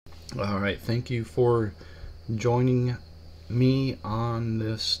All right, thank you for joining me on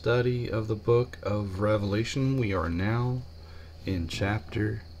this study of the book of Revelation. We are now in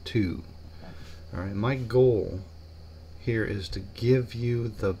chapter 2. All right, my goal here is to give you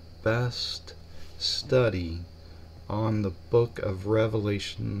the best study on the book of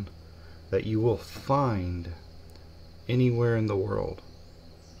Revelation that you will find anywhere in the world.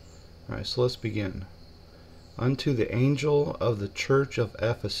 All right, so let's begin. Unto the angel of the church of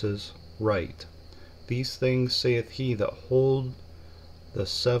Ephesus write, These things saith he that hold the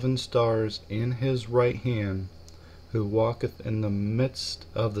 7 stars in his right hand, who walketh in the midst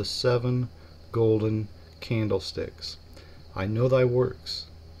of the 7 golden candlesticks. I know thy works,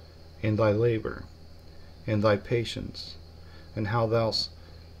 and thy labor, and thy patience, and how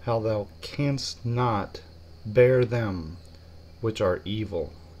thou canst not bear them which are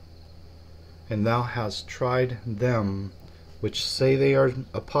evil. And thou hast tried them which say they are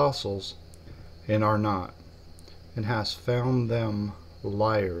apostles, and are not, and hast found them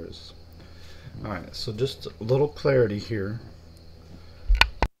liars. Alright, so just a little clarity here.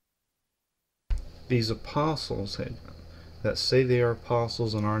 These apostles that say they are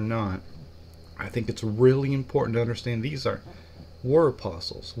apostles and are not, I think it's really important to understand were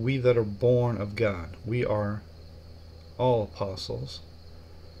apostles. We that are born of God, we are all apostles.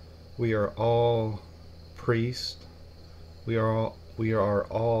 We are all priests. We are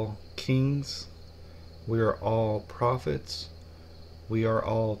all kings. We are all prophets. We are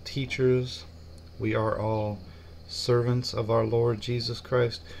all teachers. We are all servants of our Lord Jesus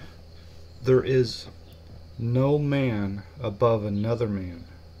Christ. There is no man above another man.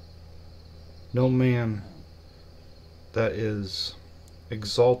 No man that is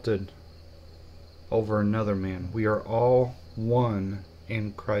exalted over another man. We are all one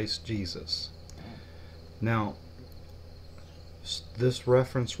in Christ Jesus. Now, this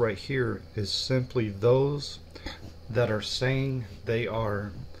reference right here is simply those that are saying they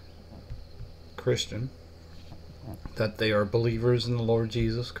are Christian, that they are believers in the Lord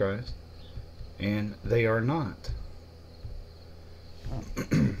Jesus Christ, and they are not.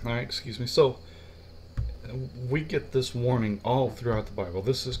 Alright, excuse me. So, we get this warning all throughout the Bible.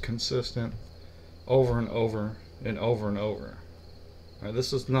 This is consistent over and over and over and over.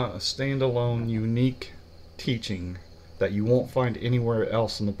 This is not a standalone, unique teaching that you won't find anywhere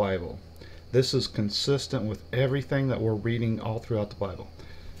else in the Bible. This is consistent with everything that we're reading all throughout the Bible.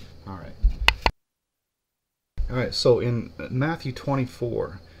 Alright, so in Matthew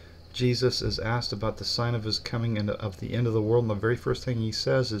 24, Jesus is asked about the sign of his coming and of the end of the world, and the very first thing he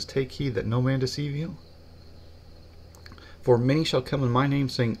says is, Take heed that no man deceive you. For many shall come in my name,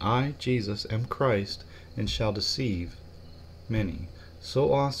 saying, I, Jesus, am Christ, and shall deceive many.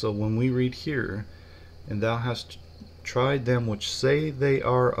 So also when we read here, and thou hast tried them which say they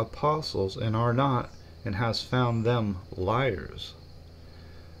are apostles and are not, and hast found them liars.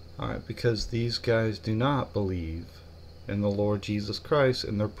 Alright, because these guys do not believe in the Lord Jesus Christ,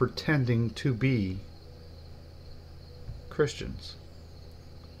 and they're pretending to be Christians.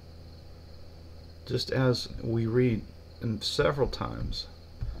 Just as we read several times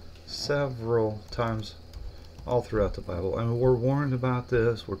all throughout the Bible. I mean, we're warned about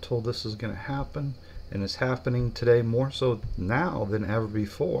this. We're told this is going to happen, and it's happening today more so now than ever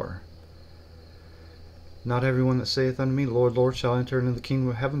before. Not everyone that saith unto me, Lord, Lord, shall enter into the kingdom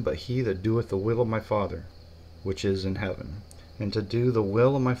of heaven, but he that doeth the will of my Father, which is in heaven. And to do the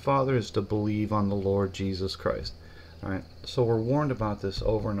will of my Father is to believe on the Lord Jesus Christ. Alright, so we're warned about this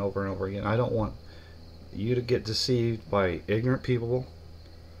over and over and over again. I don't want you to get deceived by ignorant people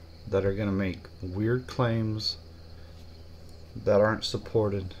that are going to make weird claims that aren't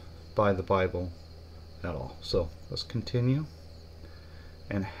supported by the Bible at all. So let's continue.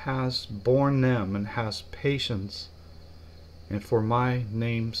 And has borne them, and has patience, and for my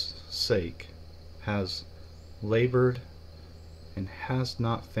name's sake has labored, and has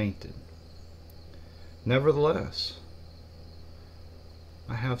not fainted. Nevertheless,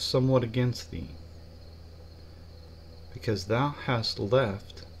 I have somewhat against thee, because thou hast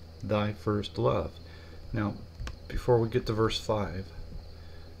left thy first love. Now, before we get to verse 5,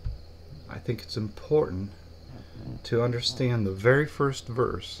 I think it's important to understand the very first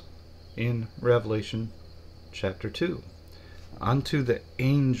verse in Revelation chapter 2. Unto the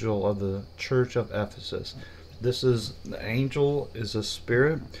angel of the church of Ephesus. The angel is a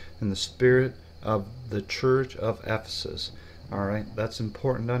spirit, and the spirit of the church of Ephesus. Alright, that's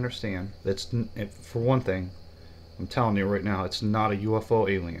important to understand. For one thing, I'm telling you right now, it's not a UFO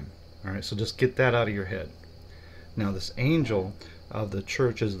alien. Alright, so just get that out of your head. Now, this angel of the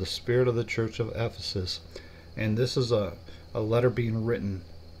church is the spirit of the church of Ephesus, and this is a letter being written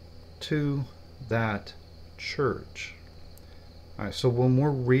to that church. Alright, so when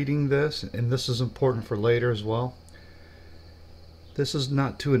we're reading this, and this is important for later as well, this is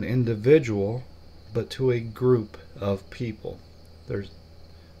not to an individual, but to a group of people. There's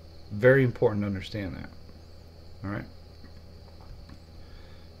very important to understand that. Alright.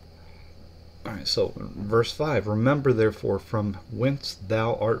 Alright, so verse 5, remember therefore from whence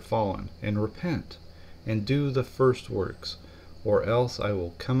thou art fallen, and repent, and do the first works, or else I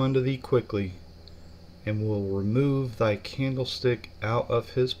will come unto thee quickly, and will remove thy candlestick out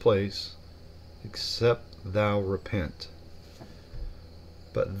of his place, except thou repent.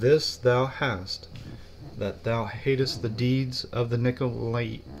 But this thou hast, that thou hatest the deeds of the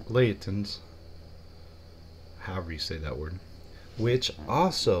Nicolaitans, however you say that word, which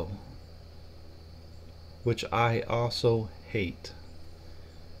I also hate.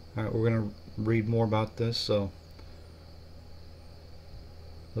 Alright, we're going to read more about this, so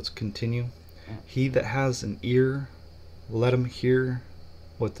let's continue. He that has an ear, let him hear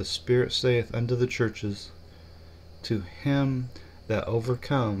what the Spirit saith unto the churches. To him that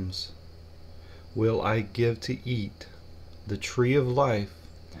overcomes will I give to eat the tree of life,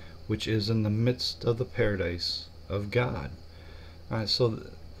 which is in the midst of the paradise of God. Alright, so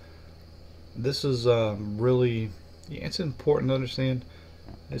this is really, it's important to understand.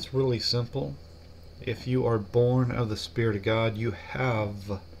 It's really simple. If you are born of the Spirit of God, you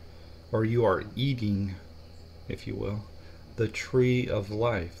have, or you are eating, if you will, the tree of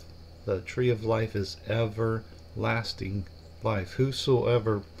life. The tree of life is everlasting life.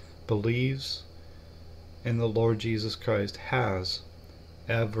 Whosoever believes in the Lord Jesus Christ has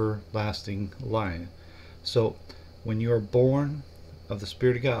everlasting life. So when you are born of the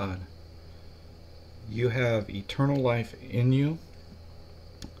Spirit of God, you have eternal life in you,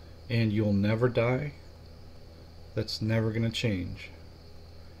 and you'll never die. That's never going to change.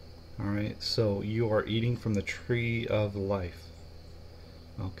 Alright, so you are eating from the tree of life.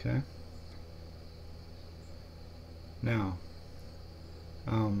 Okay? Now,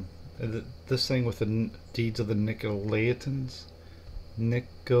 this thing with the deeds of the Nicolaitans,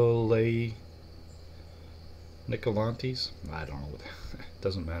 Nicolantes, I don't know, it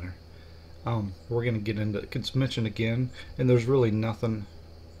doesn't matter. We're going to get into, it's mentioned again, and there's really nothing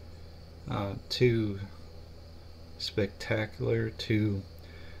too spectacular to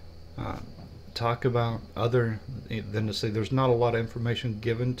talk about other than to say there's not a lot of information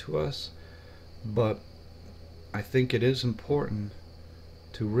given to us, but I think it is important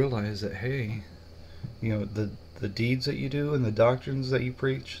to realize that, hey, you know, the deeds that you do and the doctrines that you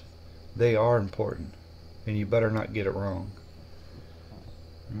preach, they are important, and you better not get it wrong.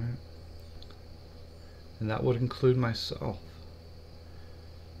 Right? And that would include myself.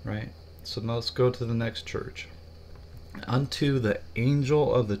 Right? So now let's go to the next church. Unto the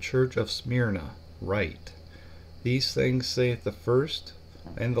angel of the church of Smyrna write, these things saith the first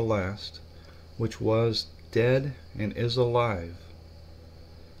and the last, which was dead and is alive.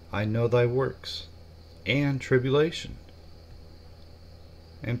 I know thy works, and tribulation,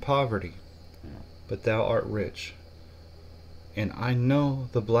 and poverty, but thou art rich. And I know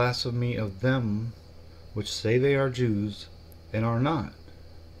the blasphemy of them which say they are Jews, and are not,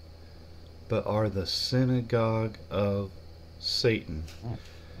 but are the synagogue of Satan.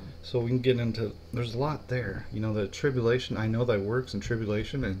 So we can get into, there's a lot there. You know, the tribulation, I know thy works and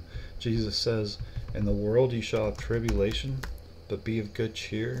tribulation, and Jesus says, in the world you shall have tribulation, but be of good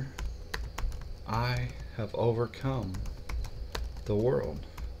cheer. I have overcome the world.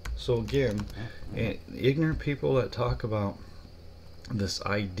 So again, ignorant people that talk about this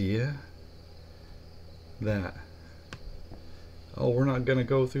idea that, oh, we're not going to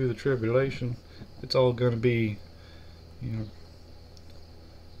go through the tribulation, it's all going to be, you know,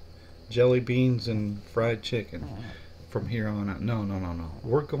 jelly beans and fried chicken from here on out. No.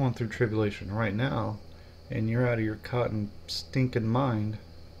 We're going through tribulation right now, and you're out of your cotton stinking mind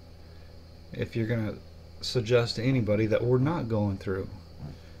if you're going to suggest to anybody that we're not going through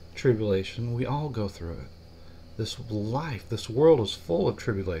tribulation. We all go through it. This life, this world is full of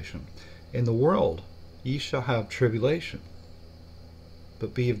tribulation. In the world ye shall have tribulation,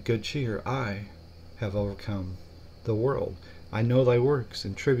 but be of good cheer. I have overcome the world. I know thy works,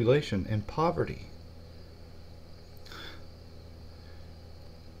 and tribulation, and poverty.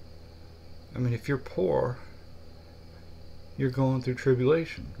 I mean, if you're poor, you're going through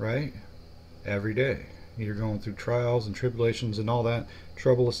tribulation, right? Every day. You're going through trials and tribulations and all that,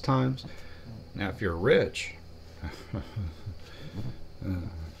 troublous times. Now, if you're rich,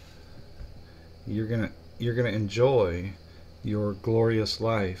 you're gonna enjoy your glorious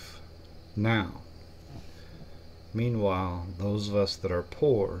life now. Meanwhile, those of us that are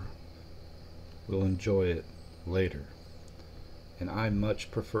poor, will enjoy it later. And I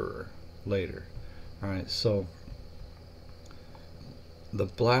much prefer later. Alright, so the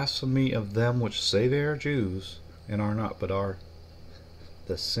blasphemy of them which say they are Jews and are not, but are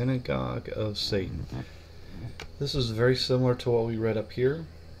the synagogue of Satan. This is very similar to what we read up here.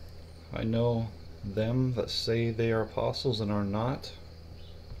 I know them that say they are apostles and are not.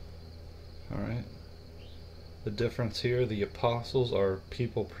 Alright. The difference here, the apostles are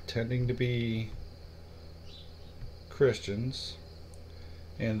people pretending to be Christians,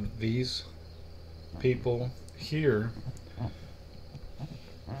 and these people here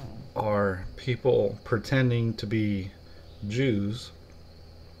are people pretending to be Jews,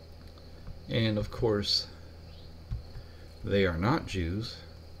 and of course they are not Jews.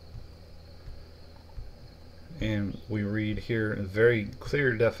 And we read here a very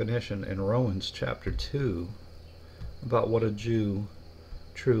clear definition in Romans chapter 2 about what a Jew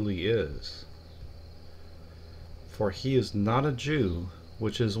truly is. For he is not a Jew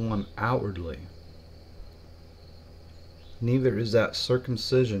which is one outwardly, neither is that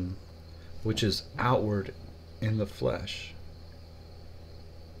circumcision which is outward in the flesh,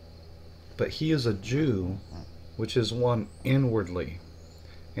 but he is a Jew which is one inwardly.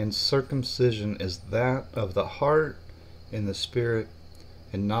 And circumcision is that of the heart in the spirit,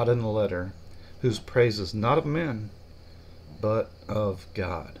 and not in the letter, whose praise is not of men, but of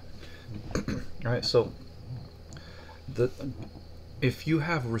God. Alright, so if you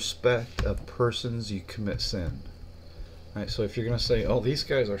have respect of persons, you commit sin. Alright, so if you're going to say, oh, these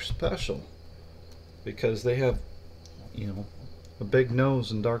guys are special because they have, a big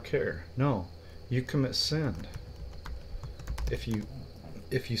nose and dark hair. No, you commit sin if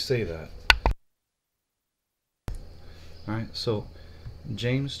you say that. Alright, so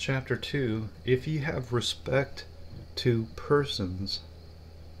James chapter 2, if ye have respect to persons,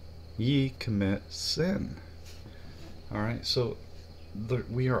 ye commit sin. Alright, so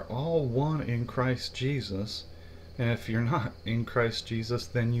we are all one in Christ Jesus, and if you're not in Christ Jesus,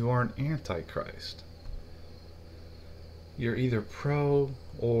 then you are an antichrist. You're either pro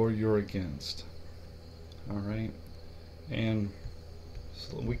or you're against. Alright, and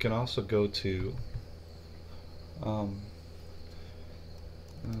so we can also go to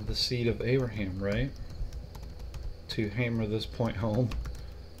the seed of Abraham, right? To hammer this point home.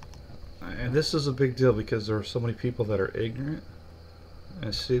 And this is a big deal because there are so many people that are ignorant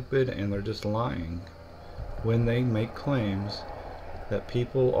and stupid, and they're just lying when they make claims that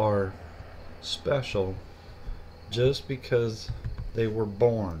people are special just because they were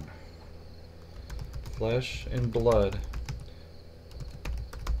born. Flesh and blood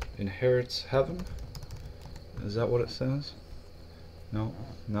inherits heaven. Is that what it says? No,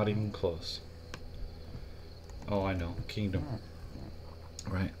 not even close. Oh, I know, kingdom.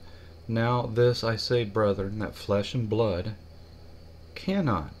 Right. Now this I say, brethren, that flesh and blood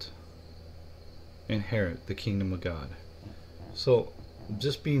cannot inherit the kingdom of God. So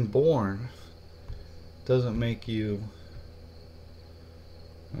just being born doesn't make you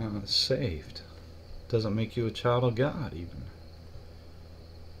saved. Doesn't make you a child of God even.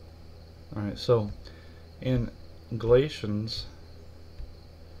 Alright, so in Galatians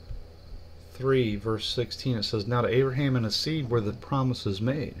 3 verse 16 it says, now to Abraham and his seed were the promises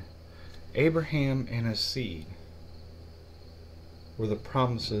made. Abraham and his seed were the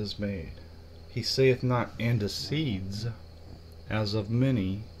promises made. He saith not, and to seeds, as of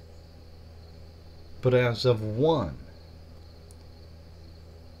many, but as of one,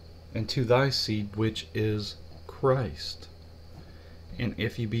 and to thy seed which is Christ. And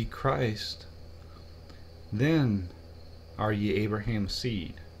if ye be Christ, then are ye Abraham's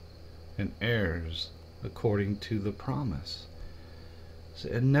seed, and heirs according to the promise. So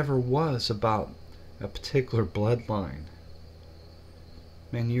it never was about a particular bloodline.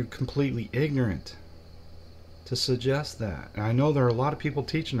 Man, you're completely ignorant to suggest that. And I know there are a lot of people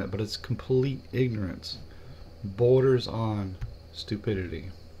teaching it, but it's complete ignorance. Borders on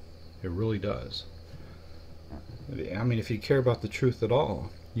stupidity. It really does. I mean, if you care about the truth at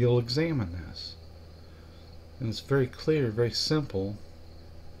all, you'll examine this. And it's very clear, very simple,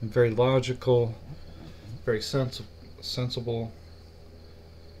 and very logical, very sensible,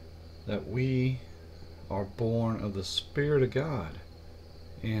 that we are born of the Spirit of God,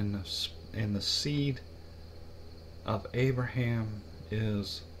 and the seed of Abraham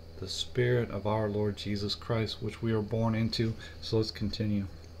is the Spirit of our Lord Jesus Christ, which we are born into. So let's continue.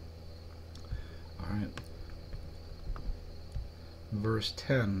 Alright. Verse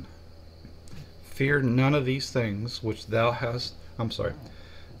 10. Fear none of these things which thou hast,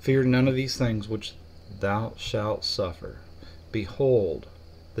 fear none of these things which thou shalt suffer. Behold,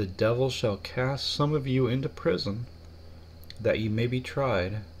 the devil shall cast some of you into prison, that ye may be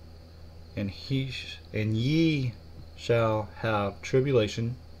tried, and ye shall have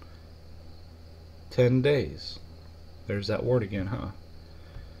tribulation 10 days. There's that word again, huh?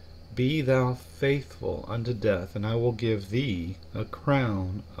 Be thou faithful unto death, and I will give thee a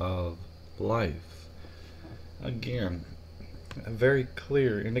crown of life. Again, a very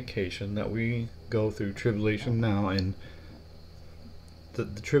clear indication that we go through tribulation now, and the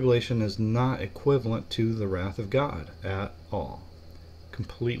tribulation is not equivalent to the wrath of God at all.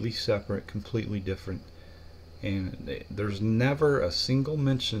 Completely separate, completely different. And there's never a single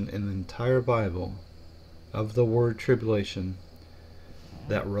mention in the entire Bible of the word tribulation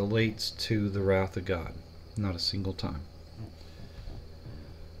that relates to the wrath of God. Not a single time.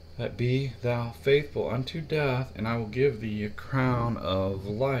 That be thou faithful unto death, and I will give thee a crown of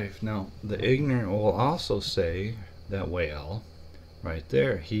life. Now, the ignorant will also say that, well, right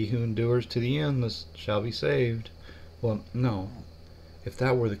there, he who endures to the end shall be saved. Well, no. If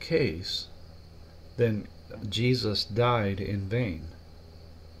that were the case, then Jesus died in vain.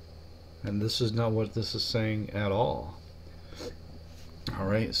 And this is not what this is saying at all.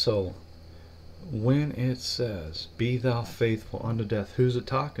 Alright, so when it says, be thou faithful unto death, who's it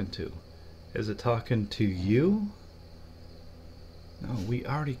talking to? Is it talking to you? No, we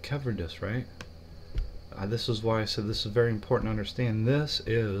already covered this, right? This is why I said this is very important to understand. This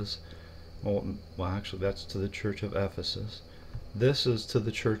is, well, actually that's to the church of Ephesus. This is to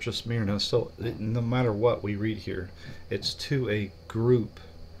the church of Smyrna. So no matter what we read here, it's to a group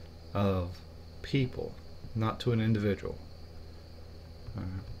of people, not to an individual.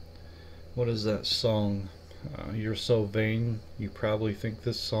 What is that song? You're so vain, you probably think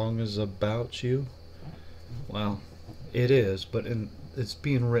this song is about you. Well, it is, but it's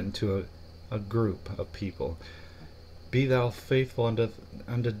being written to a group of people. Be thou faithful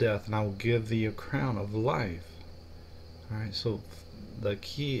unto death, and I will give thee a crown of life. Alright, so the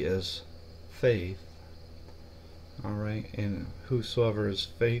key is faith. Alright, and whosoever is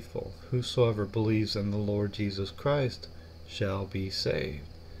faithful, whosoever believes in the Lord Jesus Christ, shall be saved.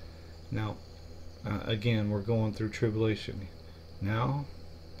 Now, again, we're going through tribulation now,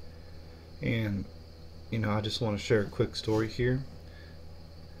 and I just want to share a quick story here.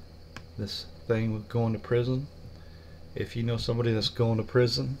 This thing with going to prison. If you know somebody that's going to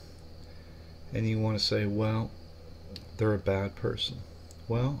prison, and you want to say, well, they're a bad person.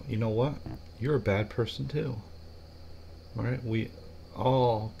 Well, you know what? You're a bad person too. Alright, we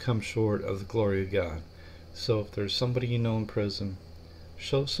all come short of the glory of God. So if there's somebody you know in prison,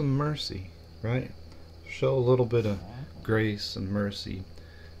 show some mercy, right? Show a little bit of grace and mercy,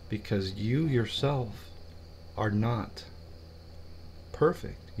 because you yourself are not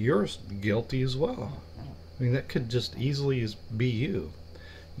perfect. You're guilty as well. I mean, that could just easily be you.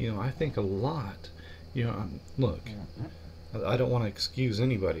 I think a lot, look, I don't want to excuse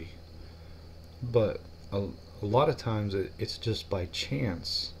anybody, but a lot of times it's just by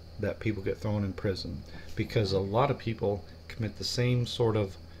chance that people get thrown in prison, because a lot of people commit the same sort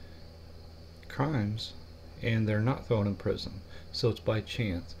of crimes and they're not thrown in prison. So it's by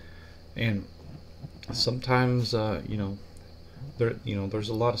chance. And sometimes there's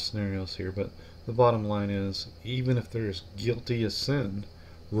a lot of scenarios here, but the bottom line is, even if there's guilty as sin,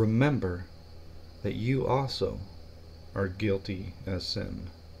 remember that you also are guilty as sin,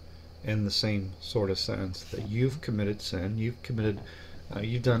 in the same sort of sense that you've committed sin,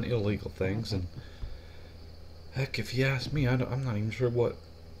 you've done illegal things. And heck, if you ask me, I'm not even sure what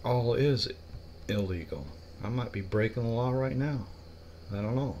all is illegal. I might be breaking the law right now. I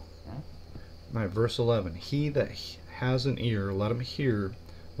don't know. Alright, verse 11. He that has an ear, let him hear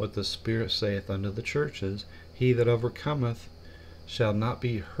what the Spirit saith unto the churches. He that overcometh shall not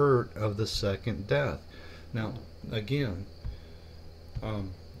be hurt of the second death. Now, again, I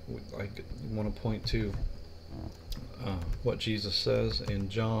want to point to what Jesus says in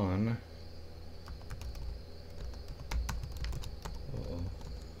John.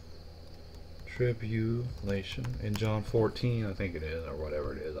 Tribulation in John 14, I think it is, or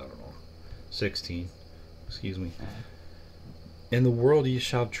whatever it is, I don't know. 16, excuse me. In the world ye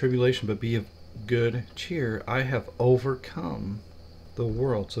shall have tribulation, but be of good cheer. I have overcome the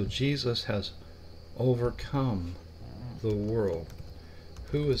world. So Jesus has overcome the world.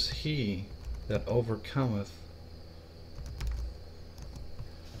 Who is he that overcometh?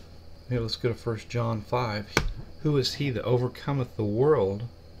 Here, let's go to 1 John 5. Who is he that overcometh the world?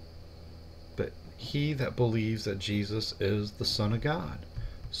 But he that believes that Jesus is the Son of God.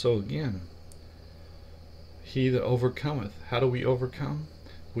 So again, he that overcometh. How do we overcome?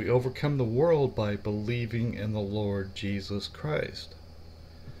 We overcome the world by believing in the Lord Jesus Christ.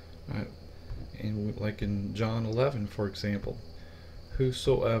 Right? And like in John 11, for example,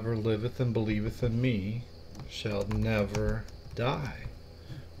 whosoever liveth and believeth in me shall never die.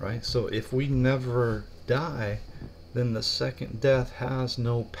 Right? So if we never die, then the second death has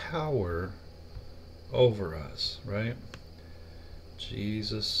no power over us, right?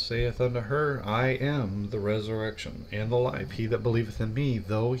 Jesus saith unto her, I am the resurrection and the life. He that believeth in me,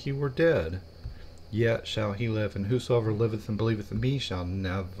 though he were dead, yet shall he live. And whosoever liveth and believeth in me shall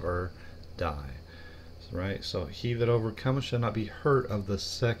never die. Right? So he that overcometh shall not be hurt of the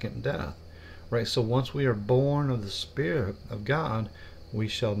second death. Right? So once we are born of the Spirit of God, we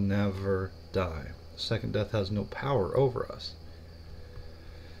shall never die. The second death has no power over us.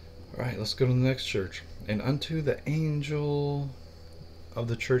 Alright, let's go to the next church. And unto the angel of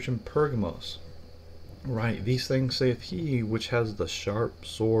the church in Pergamos, right, these things saith he which has the sharp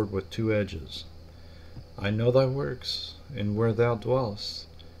sword with two edges. I know thy works, and where thou dwellest,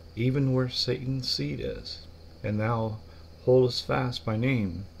 even where Satan's seat is, and thou holdest fast my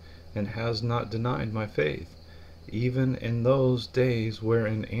name, and hast not denied my faith, even in those days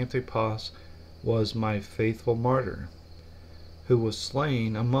wherein Antipas was my faithful martyr, who was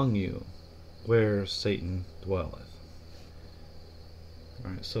slain among you, where Satan dwelleth.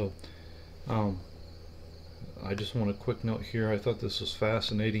 Alright, so I just want a quick note here. I thought this was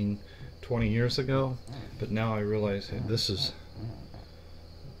fascinating 20 years ago, but now I realize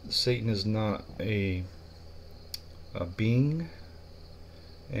Satan is not a being,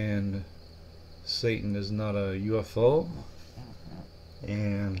 and Satan is not a UFO,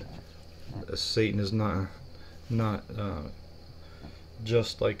 and Satan is not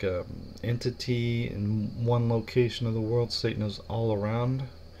just like a entity in one location of the world. Satan is all around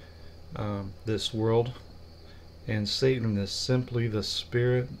this world, and Satan is simply the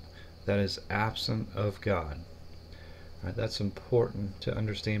spirit that is absent of God. Right, that's important to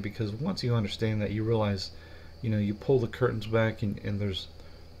understand, because once you understand that, you realize, you pull the curtains back and there's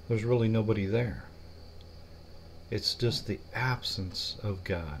really nobody there. It's just the absence of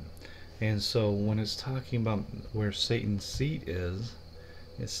God. And so when it's talking about where Satan's seat is,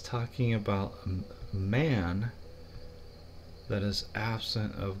 it's talking about a man that is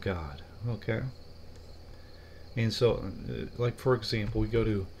absent of God. Okay? And so, like for example, we go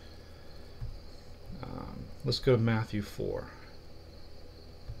to let's go to Matthew 4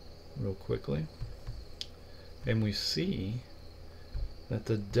 real quickly, and we see that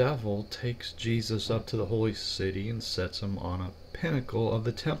the devil takes Jesus up to the holy city and sets him on a pinnacle of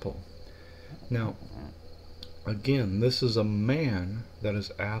the temple. Now, again, this is a man that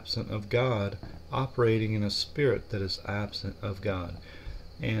is absent of God, operating in a spirit that is absent of God.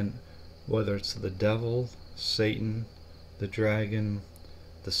 And whether it's the devil, Satan, the dragon,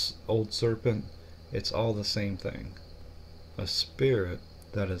 the old serpent, it's all the same thing. A spirit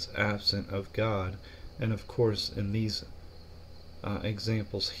that is absent of God. And of course, in these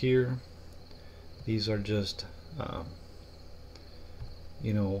examples here, these are just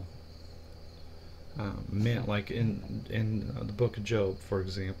meant, like in the book of Job, for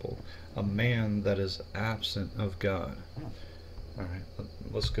example, a man that is absent of God. Alright,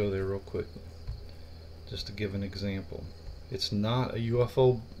 let's go there real quick, just to give an example. It's not a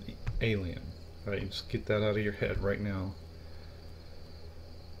UFO alien. Alright, just get that out of your head right now.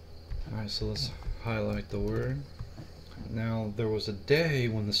 Alright, so let's highlight the word. Now there was a day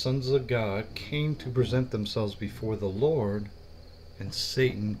when the sons of God came to present themselves before the Lord, and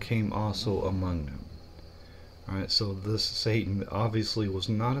Satan came also among them. Alright, so this Satan obviously was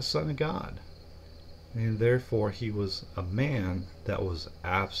not a son of God, and therefore he was a man that was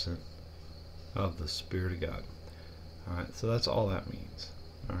absent of the Spirit of God. Alright, so that's all that means.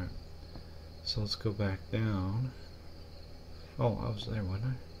 Alright, so let's go back down. Oh, I was there, wasn't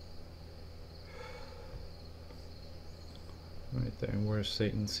I? Right there, where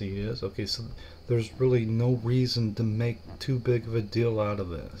Satan's seat is. Okay, so there's really no reason to make too big of a deal out of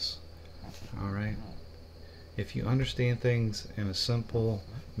this. Alright? If you understand things in a simple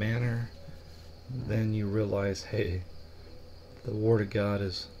manner, then you realize, hey, the Word of God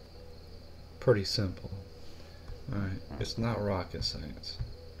is pretty simple. Alright? It's not rocket science.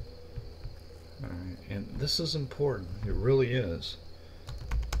 Alright? And this is important. It really is.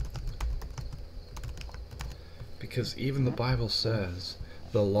 Because even the Bible says,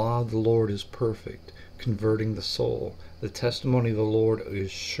 the law of the Lord is perfect, converting the soul. The testimony of the Lord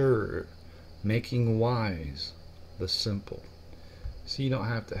is sure, making wise the simple. So you don't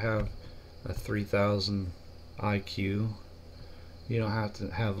have to have a 3,000 IQ. You don't have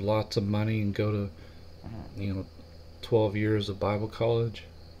to have lots of money and go to, 12 years of Bible college,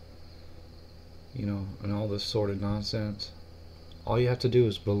 and all this sort of nonsense. All you have to do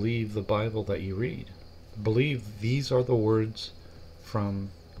is believe the Bible that you read. Believe these are the words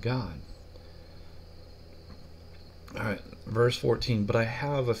from God. Alright, verse 14. But I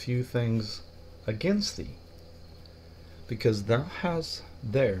have a few things against thee, because thou hast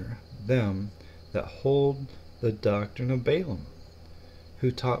there them that hold the doctrine of Balaam,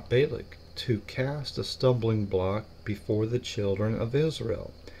 who taught Balak to cast a stumbling block before the children of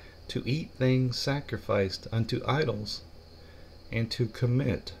Israel, to eat things sacrificed unto idols, and to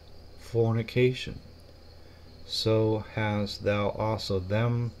commit fornication. So hast thou also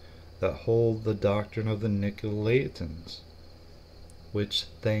them that hold the doctrine of the Nicolaitans, which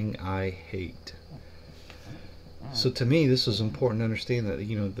thing I hate. So to me, this is important to understand that,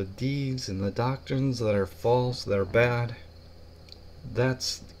 the deeds and the doctrines that are false, that are bad,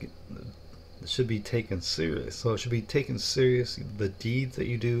 should be taken serious. So it should be taken serious, the deeds that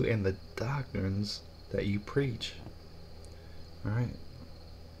you do and the doctrines that you preach. Alright?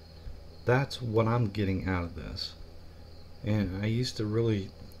 That's what I'm getting out of this. And I used to really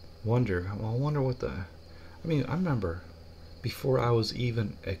wonder, I remember before I was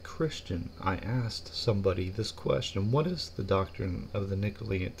even a Christian, I asked somebody this question: what is the doctrine of the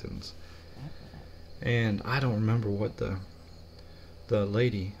Nicolaitans? And I don't remember what the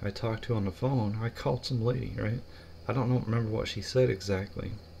lady I talked to on the phone, I called some lady, right? I don't remember what she said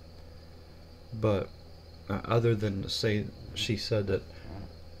exactly. But other than to say, she said that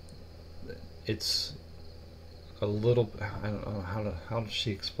it's a little, I don't know how does she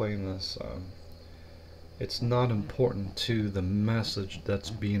explain this? It's not important to the message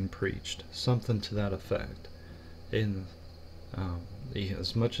that's being preached, something to that effect. And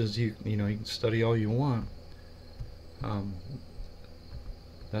as much as you can study all you want,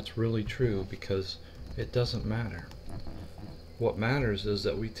 that's really true, because it doesn't matter. What matters is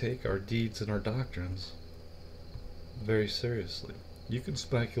that we take our deeds and our doctrines very seriously. You can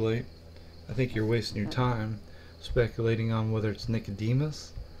speculate. I think you're wasting your time speculating on whether it's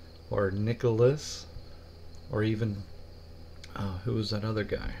Nicodemus or Nicholas, or even who was that other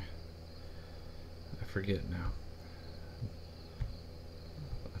guy? I forget now.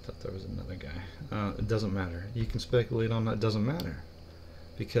 I thought there was another guy. It doesn't matter. You can speculate on that. It doesn't matter,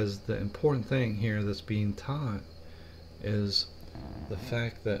 because the important thing here that's being taught is the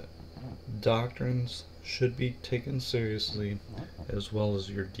fact that doctrines should be taken seriously, as well as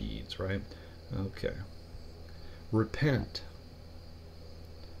your deeds, right? Okay. Repent,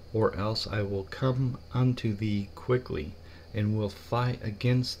 or else I will come unto thee quickly, and will fight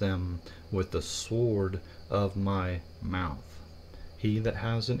against them with the sword of my mouth. He that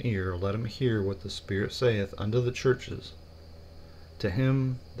has an ear, let him hear what the Spirit saith unto the churches. To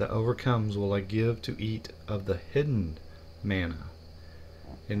him that overcomes will I give to eat of the hidden manna,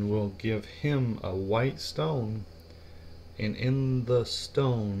 and will give him a white stone, and in the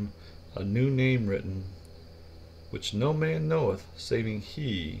stone a new name written, which no man knoweth, saving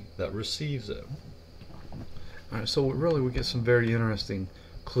he that receives it. Alright, so really we get some very interesting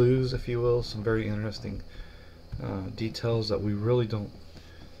clues, if you will, some very interesting details that we really don't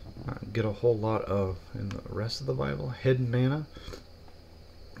get a whole lot of in the rest of the Bible. Hidden manna.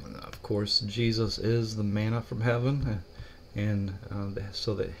 Of course, Jesus is the manna from heaven, and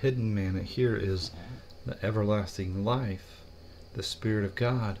so the hidden manna here is the everlasting life, the Spirit of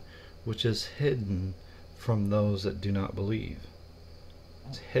God, which is hidden from those that do not believe.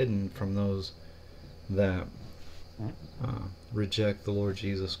 It's hidden from those that reject the Lord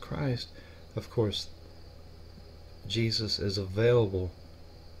Jesus Christ. Of course, Jesus is available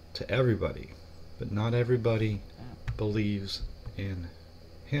to everybody, but not everybody believes in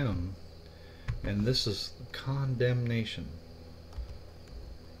Him, and this is condemnation.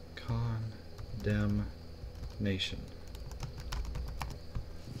 Condemnation.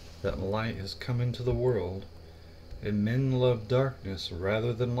 That light has come into the world, and men love darkness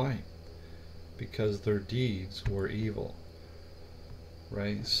rather than light, because their deeds were evil.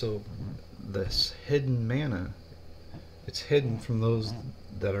 Right? So this hidden manna, it's hidden from those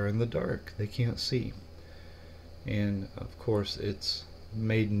that are in the dark. They can't see. And of course it's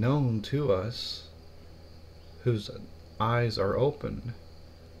made known to us whose eyes are opened,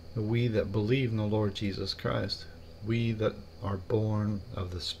 we that believe in the Lord Jesus Christ, we that are born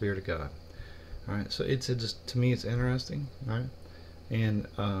of the Spirit of God. Alright, so it's just, to me it's interesting, right? And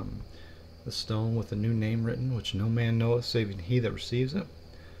the stone with a new name written, which no man knoweth, saving he that receives it.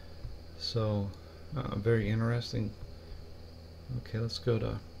 So very interesting. Okay, let's go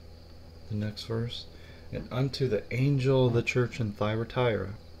to the next verse. And unto the angel of the church in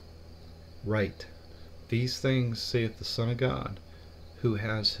Thyatira write, these things saith the Son of God, who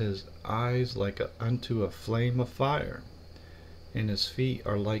has his eyes like unto a flame of fire, and his feet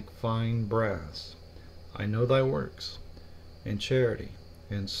are like fine brass. I know thy works, and charity,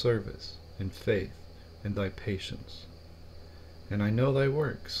 and service, and faith, and thy patience. And I know thy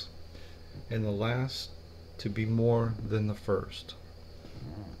works, and the last to be more than the first.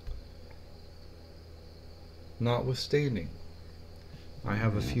 Notwithstanding, I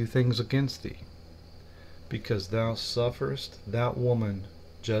have a few things against thee, because thou sufferest that woman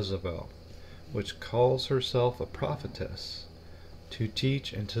Jezebel, which calls herself a prophetess, to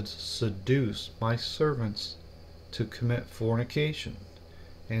teach and to seduce my servants to commit fornication,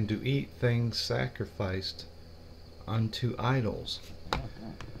 and to eat things sacrificed unto idols.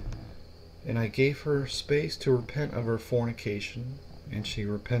 And I gave her space to repent of her fornication, and she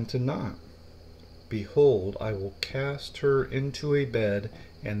repented not. Behold, I will cast her into a bed,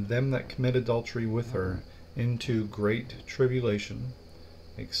 and them that commit adultery with her into great tribulation,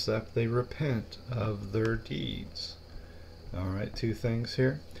 except they repent of their deeds. Alright, two things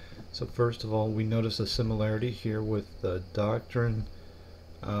here. So first of all, we notice a similarity here with the doctrine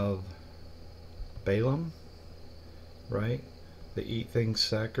of Balaam, right? They eat things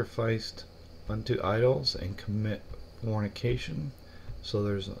sacrificed unto idols and commit fornication. So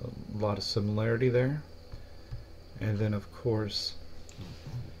there's a lot of similarity there. And then of course,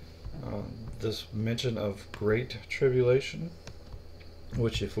 this mention of great tribulation,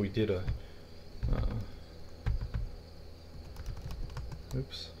 which if we did a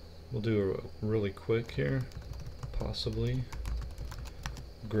we'll do a really quick here, possibly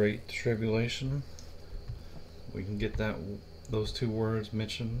great tribulation. We can get those two words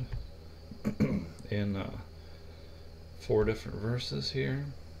mentioned in 4 different verses here.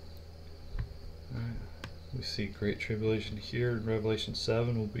 Alright, we see great tribulation here in Revelation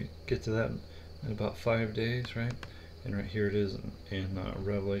 7. We'll get to that in about 5 days, right? And right here it is in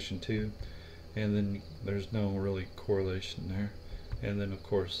Revelation 2. And then there's no really correlation there. And then of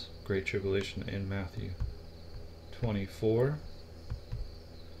course great tribulation in Matthew 24.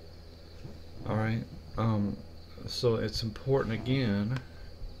 Alright, so it's important again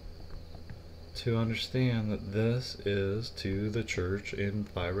to understand that this is to the church in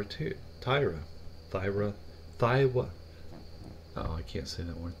Thyatira. Oh, I can't say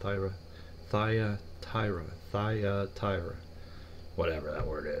that word. Thyatira. Whatever that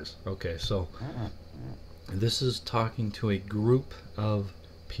word is. Okay, so this is talking to a group of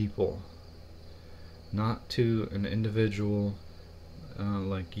people, not to an individual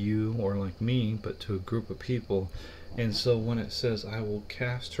like you or like me, but to a group of people. And so when it says I will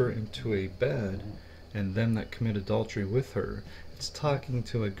cast her into a bed and them that commit adultery with her, it's talking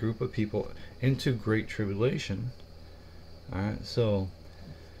to a group of people into great tribulation. Alright, so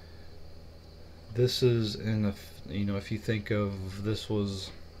this is in a, if you think of this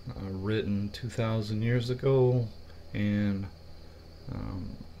was written 2,000 years ago, and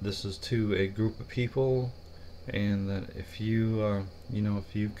this is to a group of people, and that if you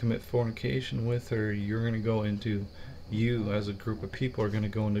if you commit fornication with her, you're going to go into, you as a group of people are going to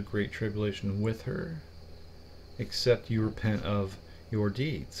go into great tribulation with her, except you repent of your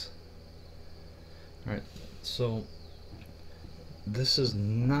deeds. Alright, so this is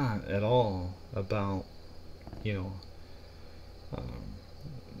not at all about,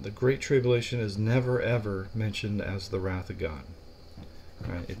 the great tribulation is never ever mentioned as the wrath of God.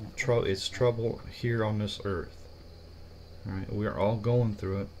 Alright, it's trouble here on this earth. Alright, we are all going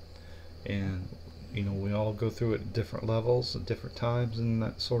through it, and we all go through it at different levels at different times and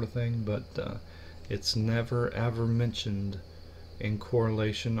that sort of thing, but it's never ever mentioned in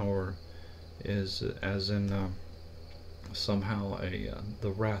correlation or is as in somehow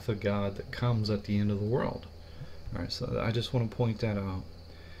the wrath of God that comes at the end of the world. Alright, so I just want to point that out,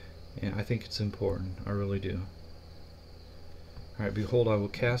 and I think it's important. I really do. Alright, behold, I will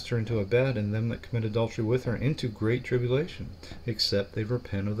cast her into a bed, and them that commit adultery with her into great tribulation, except they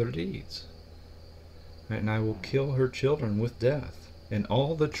repent of their deeds. And I will kill her children with death, and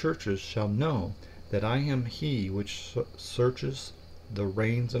all the churches shall know that I am he which searches the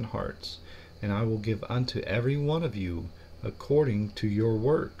reins and hearts, and I will give unto every one of you according to your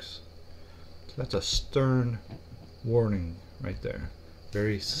works. So that's a stern warning right there.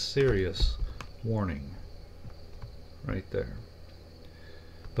 Very serious warning right there.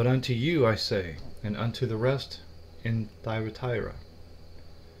 But unto you I say, and unto the rest in Thyatira,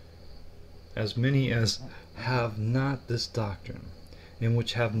 as many as have not this doctrine, and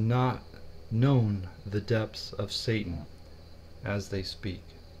which have not known the depths of Satan, as they speak,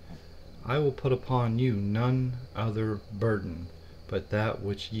 I will put upon you none other burden, but that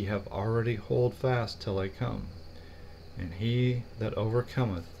which ye have already hold fast till I come. And he that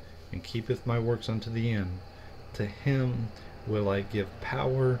overcometh and keepeth my works unto the end, to him will I give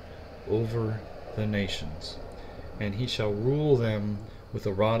power over the nations, and he shall rule them with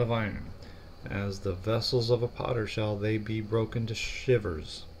a rod of iron. As the vessels of a potter shall they be broken to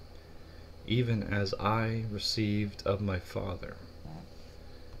shivers, even as I received of my Father.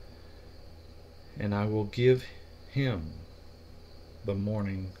 And I will give him the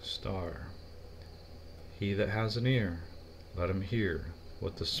morning star. He that has an ear, let him hear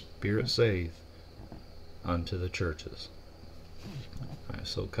what the Spirit saith unto the churches. Alright,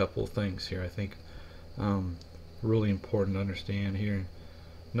 so a couple of things here I think really important to understand here.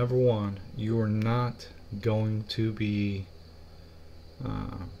 Number one, you are not going to be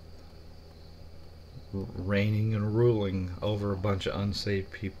reigning and ruling over a bunch of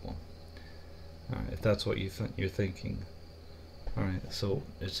unsaved people. Alright, if that's what you're thinking. Alright, so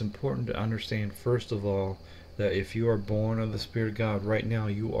it's important to understand, first of all, that if you are born of the Spirit of God, right now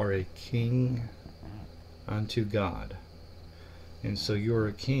you are a king unto God. And so you are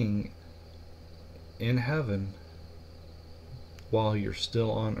a king in heaven while you're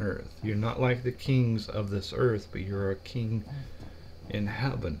still on earth. You're not like the kings of this earth, but you're a king in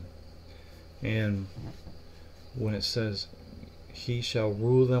heaven. And when it says, he shall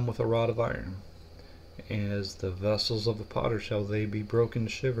rule them with a rod of iron, as the vessels of the potter shall they be broken to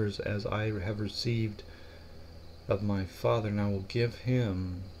shivers, as I have received of my Father, and I will give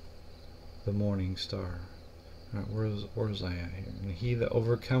him the morning star. Right, where is I at here? And he that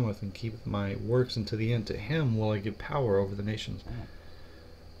overcometh and keepeth my works unto the end, to him will I give power over the nations.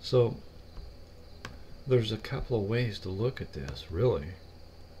 So there's a couple of ways to look at this, really.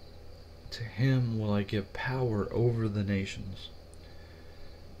 To him will I give power over the nations.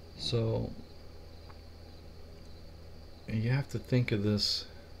 So you have to think of this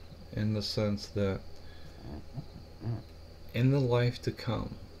in the sense that in the life to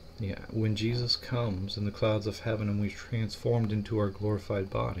come, when Jesus comes in the clouds of heaven and we're transformed into our glorified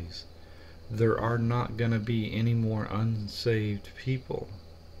bodies, there are not going to be any more unsaved people.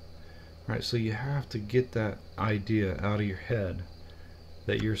 Right? So you have to get that idea out of your head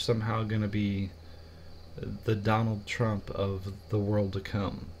that you're somehow going to be the Donald Trump of the world to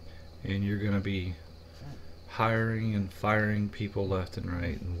come, and you're going to be hiring and firing people left and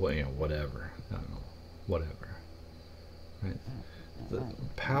right, and whatever. I don't know, whatever. Right? The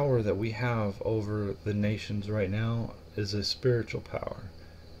power that we have over the nations right now is a spiritual power.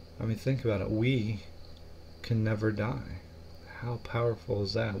 I mean, think about it. We can never die. How powerful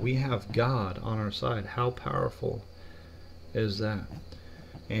is that? We have God on our side. How powerful is that?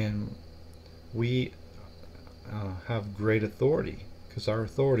 And we have great authority, because our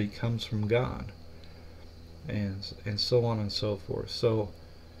authority comes from God, and so on and so forth. So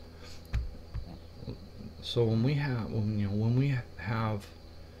when we have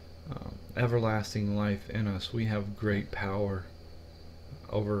everlasting life in us, we have great power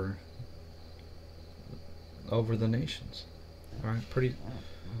over the nations. All right,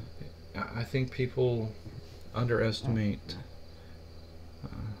 I think people underestimate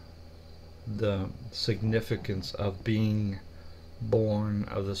the significance of being born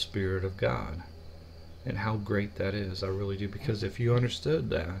of the Spirit of God and how great that is. I really do, because if you understood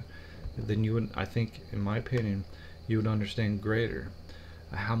that, then you would, I think, in my opinion, you would understand greater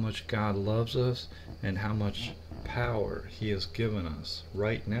how much God loves us and how much power he has given us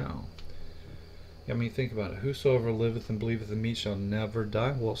right now. I mean, think about it. Whosoever liveth and believeth in me shall never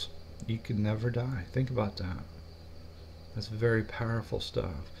die. Well, you can never die. Think about that. That's very powerful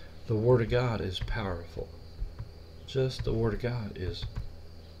stuff. The Word of God is powerful. Just the Word of God is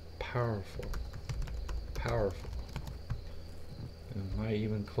powerful. Powerful. Am I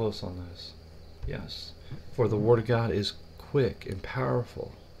even close on this? Yes. For the Word of God is quick and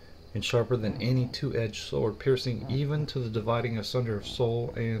powerful, and sharper than any two-edged sword, piercing even to the dividing asunder of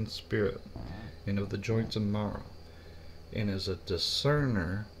soul and spirit, and of the joints and marrow, and is a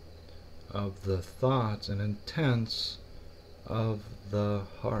discerner of the thoughts and intents of the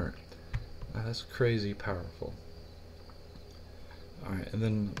heart. Now, that's crazy powerful. Alright, and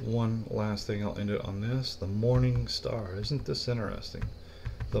then one last thing, I'll end it on this. The morning star. Isn't this interesting?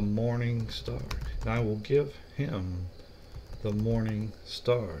 The morning star. And I will give him the morning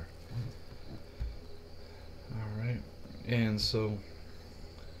star. Alright, and so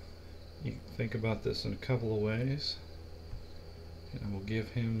you can think about this in a couple of ways. And I will give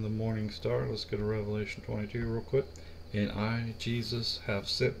him the morning star. Let's go to Revelation 22 real quick. And I, Jesus, have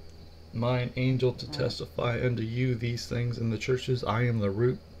sent mine angel to testify unto you these things in the churches. I am the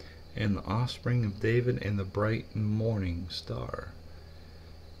root and the offspring of David and the bright morning star.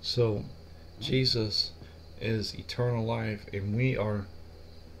 So Jesus is eternal life, and we are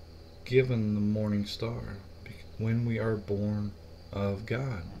given the morning star. when we are born of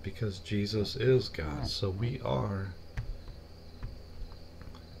God, because Jesus is God. So we are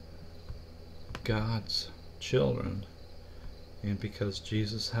God's children. And because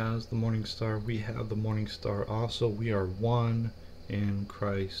Jesus has the morning star, we have the morning star also. We are one in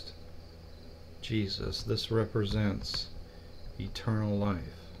Christ Jesus. This represents eternal life.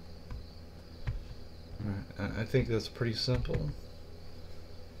 I think that's pretty simple,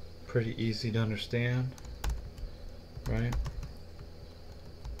 pretty easy to understand, right?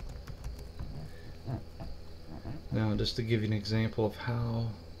 Now, just to give you an example of how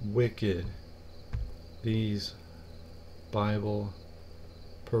wicked these Bible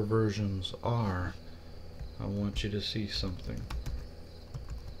perversions are, I want you to see something.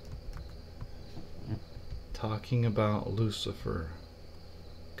 Talking about Lucifer,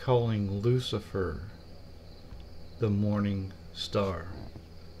 calling Lucifer the morning star.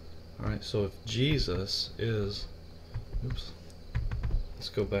 Alright, so if Jesus is, let's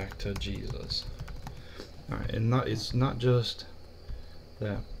go back to Jesus. Alright, and it's not just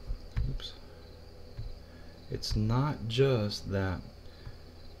that, it's not just that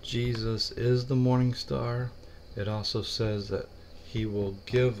Jesus is the morning star, it also says that he will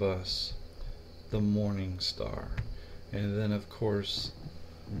give us the morning star. And then of course,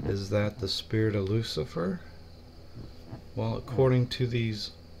 is that the spirit of Lucifer? Well, according to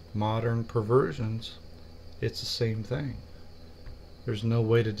these modern perversions, it's the same thing. There's no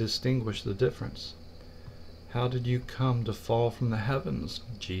way to distinguish the difference. How did you come to fall from the heavens,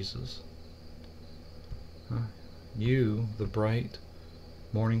 Jesus? You, the bright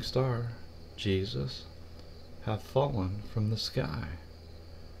morning star, Jesus, have fallen from the sky.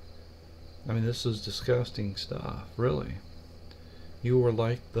 I mean, this is disgusting stuff, really. You were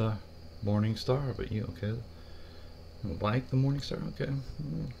like the morning star, but you, okay, like the morning star, okay,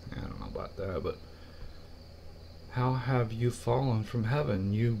 I don't know about that, but how have you fallen from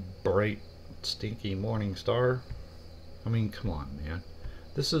heaven, you bright, stinky morning star? I mean, come on, man.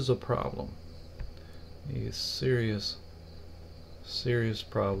 This is a problem. A serious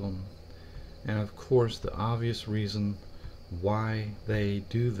problem. And of course, the obvious reason why they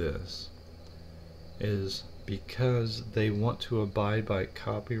do this is because they want to abide by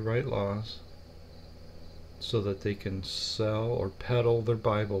copyright laws so that they can sell or peddle their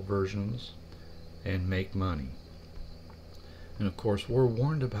Bible versions and make money. And of course, we're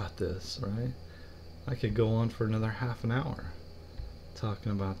warned about this, right? I could go on for another half an hour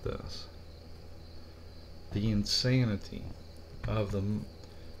talking about this. The insanity of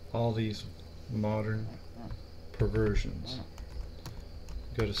all these modern perversions.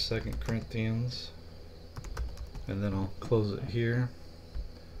 Go to 2 Corinthians, and then I'll close it here.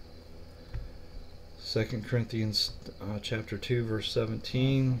 2 Corinthians chapter 2 verse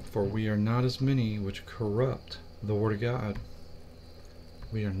 17, for we are not as many which corrupt the word of God.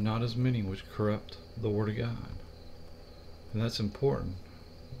 We are not as many which corrupt the word of God. And that's important,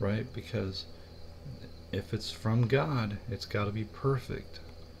 right? Because if it's from God, it's got to be perfect.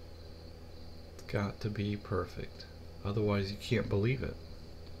 It's got to be perfect. Otherwise you can't believe it,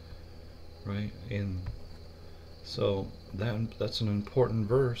 right? And so that's an important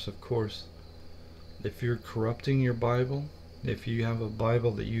verse. Of course, if you're corrupting your Bible, if you have a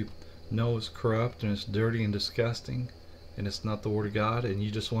Bible that you know is corrupt and it's dirty and disgusting and it's not the Word of God and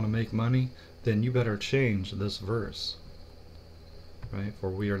you just want to make money, then you better change this verse, right? For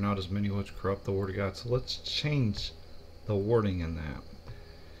we are not as many which corrupt the Word of God. So let's change the wording in that.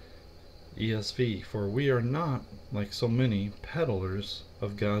 ESV, for we are not like so many peddlers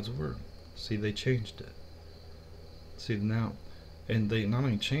of God's Word. See, they changed it. See, now, and they not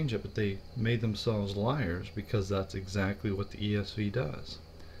only changed it, but they made themselves liars, because that's exactly what the ESV does.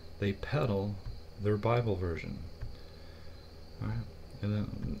 They peddle their Bible version. Alright, and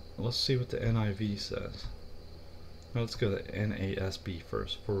then let's see what the NIV says. Now let's go to NASB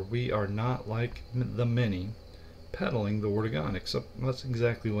first. For we are not like the many peddling the Word of God, except that's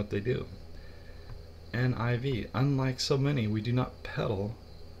exactly what they do. NIV, unlike so many, we do not peddle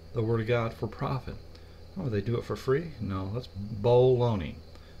the Word of God for profit. Oh, they do it for free? No, that's baloney.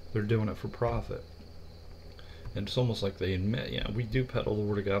 They're doing it for profit. And it's almost like they admit, yeah, we do peddle the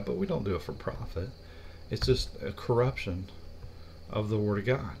Word of God, but we don't do it for profit. It's just a corruption of the Word of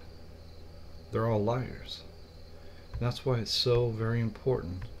God. They're all liars. That's why it's so very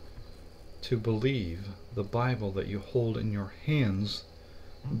important to believe the Bible that you hold in your hands.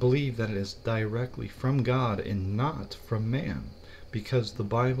 Believe that it is directly from God and not from man, because the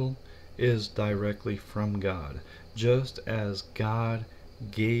Bible is directly from God. Just as God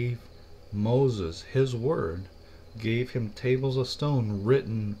gave Moses his word, gave him tables of stone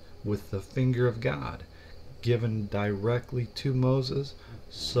written with the finger of God, given directly to Moses,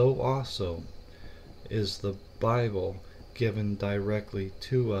 so also is the Bible given directly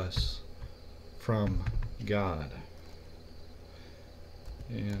to us from God.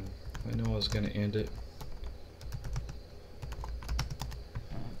 And I know I was going to end it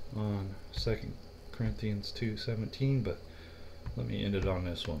on 2 Corinthians 2:17, but let me end it on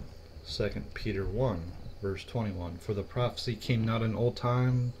this one. 2 Peter 1 verse 21. For the prophecy came not in old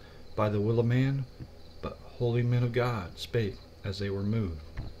time by the will of man, but holy men of God spake as they were moved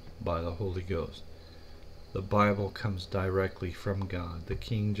by the Holy Ghost. The Bible comes directly from God. The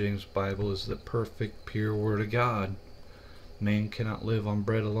King James Bible is the perfect, pure Word of God. Man cannot live on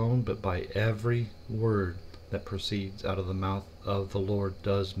bread alone, but by every word that proceeds out of the mouth of the Lord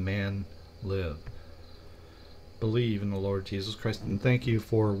does man live. Believe in the Lord Jesus Christ. And thank you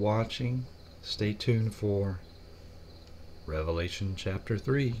for watching. Stay tuned for Revelation chapter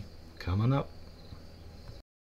 3 coming up.